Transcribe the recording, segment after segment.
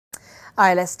All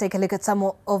right, let's take a look at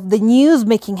some of the news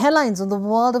making headlines on the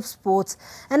world of sports.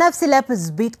 And FC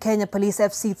Leopards beat Kenya Police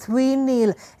FC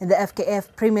 3-0 in the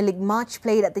FKF Premier League match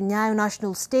played at the Nyayo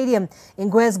National Stadium.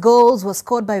 Ingwe's goals were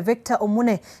scored by Victor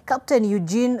Omune, Captain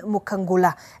Eugene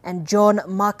Mukangula and John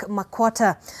Mark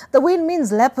Makwata. The win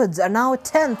means Leopards are now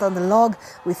 10th on the log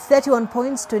with 31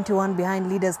 points, 21 behind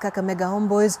leaders Kakamega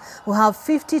Homeboys who have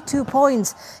 52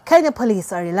 points. Kenya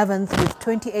Police are 11th with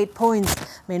 28 points.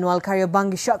 Meanwhile,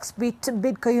 Kariobangi Sharks beat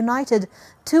Bidco United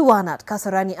 2-1 at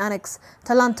Kasarani Annex.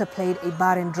 Talanta played a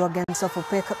barren draw against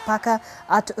Sofapaka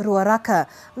at Ruaraka.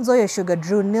 Nzoia Sugar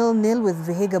drew 0-0 with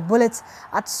Vihiga Bullets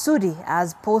at Sudi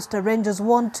as Posta Rangers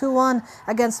won 2-1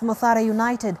 against Mothara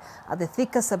United at the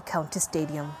Thika Sub-County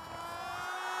Stadium.